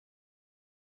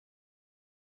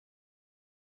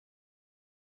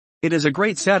It is a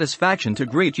great satisfaction to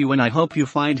greet you, and I hope you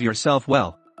find yourself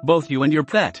well, both you and your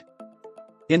pet.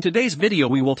 In today's video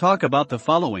we will talk about the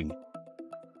following: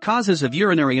 causes of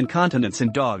urinary incontinence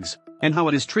in dogs, and how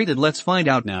it is treated. Let's find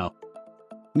out now.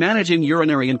 Managing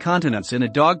urinary incontinence in a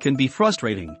dog can be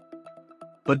frustrating.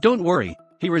 But don't worry,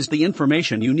 here is the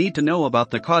information you need to know about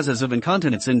the causes of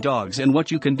incontinence in dogs and what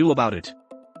you can do about it.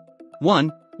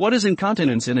 1. What is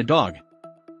incontinence in a dog?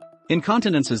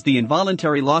 Incontinence is the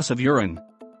involuntary loss of urine.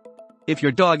 If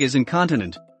your dog is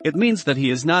incontinent, it means that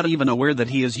he is not even aware that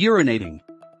he is urinating.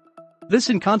 This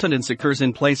incontinence occurs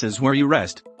in places where you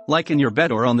rest, like in your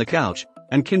bed or on the couch,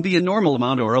 and can be a normal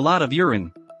amount or a lot of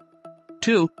urine.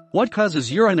 2. What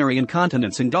causes urinary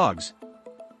incontinence in dogs?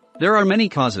 There are many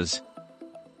causes.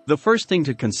 The first thing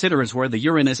to consider is where the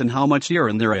urine is and how much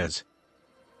urine there is.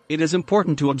 It is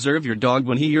important to observe your dog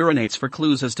when he urinates for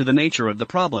clues as to the nature of the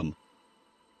problem.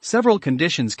 Several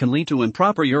conditions can lead to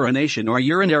improper urination or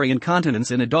urinary incontinence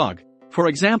in a dog. For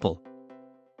example,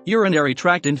 urinary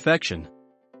tract infection,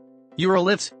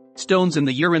 uroliths, stones in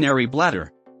the urinary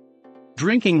bladder,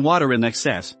 drinking water in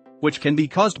excess, which can be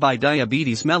caused by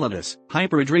diabetes mellitus,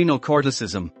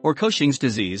 hyperadrenocorticism, or Cushing's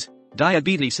disease,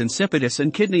 diabetes insipidus,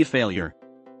 and kidney failure,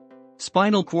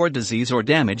 spinal cord disease or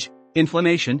damage,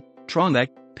 inflammation, trauma,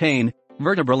 pain,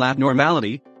 vertebral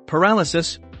abnormality,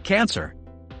 paralysis, cancer,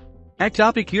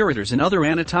 ectopic ureters and other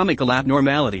anatomical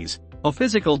abnormalities, a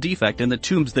physical defect in the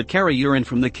tubes that carry urine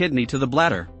from the kidney to the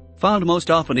bladder, found most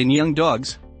often in young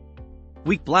dogs,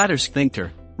 weak bladder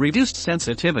sphincter, reduced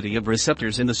sensitivity of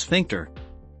receptors in the sphincter.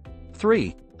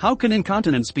 3. How can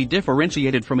incontinence be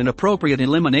differentiated from inappropriate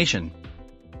elimination?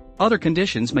 Other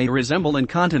conditions may resemble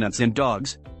incontinence in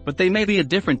dogs, but they may be a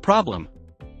different problem.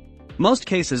 Most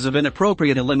cases of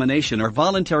inappropriate elimination are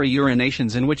voluntary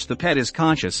urinations in which the pet is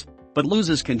conscious, but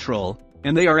loses control,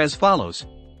 and they are as follows.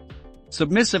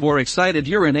 Submissive or excited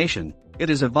urination. It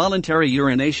is a voluntary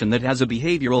urination that has a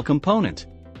behavioral component.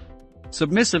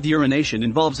 Submissive urination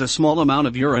involves a small amount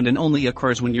of urine and only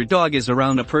occurs when your dog is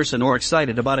around a person or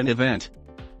excited about an event.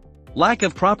 Lack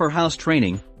of proper house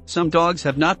training. Some dogs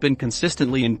have not been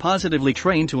consistently and positively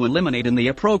trained to eliminate in the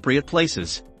appropriate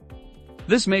places.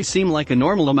 This may seem like a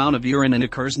normal amount of urine and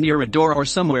occurs near a door or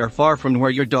somewhere far from where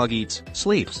your dog eats,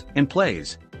 sleeps, and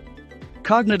plays.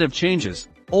 Cognitive changes.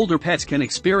 Older pets can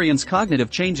experience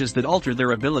cognitive changes that alter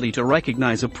their ability to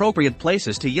recognize appropriate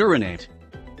places to urinate.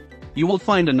 You will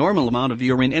find a normal amount of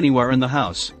urine anywhere in the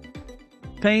house.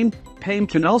 Pain. Pain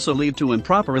can also lead to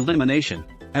improper elimination,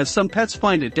 as some pets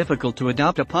find it difficult to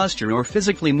adopt a posture or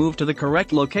physically move to the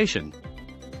correct location.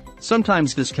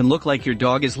 Sometimes this can look like your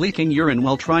dog is leaking urine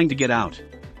while trying to get out.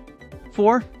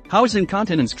 4. How is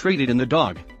incontinence treated in the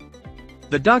dog?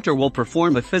 The doctor will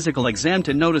perform a physical exam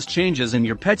to notice changes in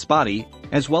your pet's body,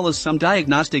 as well as some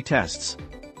diagnostic tests.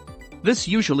 This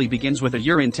usually begins with a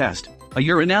urine test, a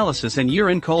urinalysis and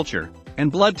urine culture,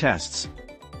 and blood tests.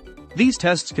 These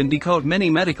tests can decode many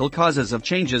medical causes of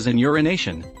changes in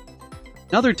urination.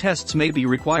 Other tests may be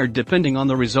required depending on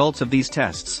the results of these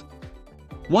tests.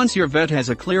 Once your vet has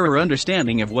a clearer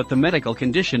understanding of what the medical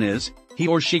condition is, he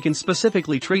or she can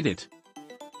specifically treat it.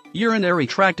 Urinary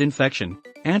tract infection.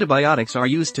 Antibiotics are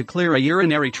used to clear a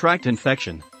urinary tract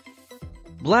infection.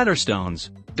 Bladder stones.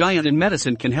 Diet and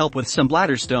medicine can help with some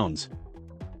bladder stones.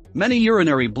 Many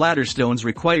urinary bladder stones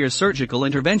require surgical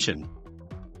intervention.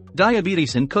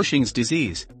 Diabetes and Cushing's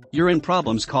disease. Urine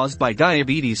problems caused by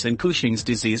diabetes and Cushing's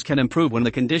disease can improve when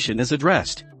the condition is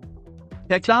addressed.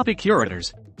 Ectopic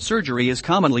ureters. Surgery is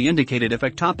commonly indicated if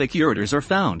ectopic ureters are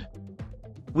found.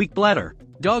 Weak bladder.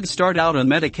 Dogs start out on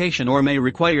medication or may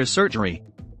require surgery.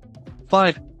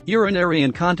 5. Urinary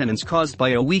incontinence caused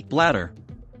by a weak bladder.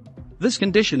 This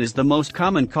condition is the most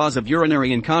common cause of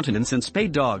urinary incontinence in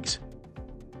spayed dogs.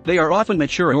 They are often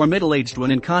mature or middle-aged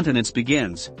when incontinence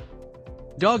begins.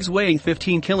 Dogs weighing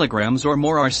 15 kilograms or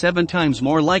more are 7 times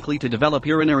more likely to develop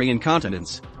urinary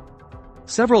incontinence.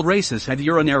 Several races have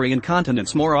urinary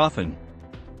incontinence more often.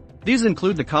 These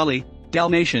include the Collie,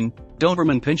 Dalmatian,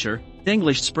 Doberman Pinscher,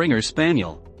 English Springer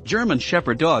Spaniel, German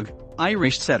Shepherd Dog,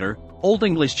 Irish Setter, Old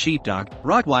English Sheepdog,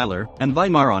 Rottweiler, and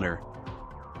Weimaraner.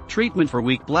 Treatment for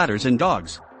weak bladders in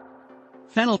dogs.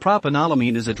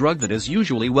 Phenylpropanolamine is a drug that is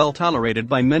usually well tolerated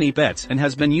by many pets and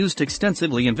has been used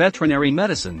extensively in veterinary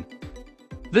medicine.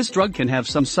 This drug can have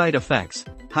some side effects,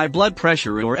 high blood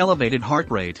pressure or elevated heart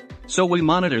rate, so we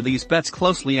monitor these pets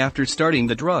closely after starting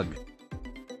the drug.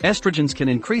 Estrogens can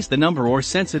increase the number or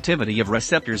sensitivity of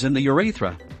receptors in the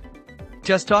urethra.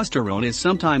 Testosterone is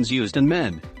sometimes used in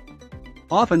men.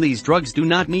 Often these drugs do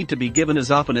not need to be given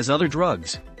as often as other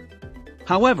drugs.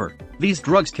 However, these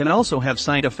drugs can also have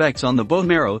side effects on the bone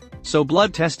marrow, so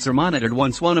blood tests are monitored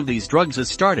once one of these drugs is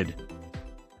started.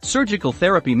 Surgical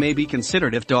therapy may be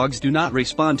considered if dogs do not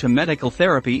respond to medical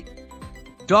therapy.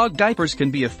 Dog diapers can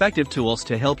be effective tools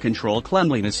to help control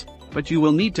cleanliness, but you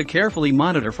will need to carefully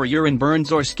monitor for urine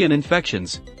burns or skin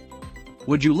infections.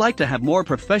 Would you like to have more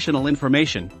professional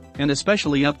information, and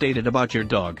especially updated about your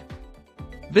dog?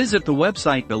 Visit the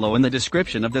website below in the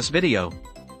description of this video.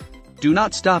 Do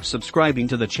not stop subscribing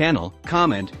to the channel,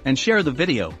 comment, and share the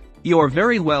video. You are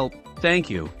very well, thank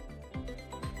you.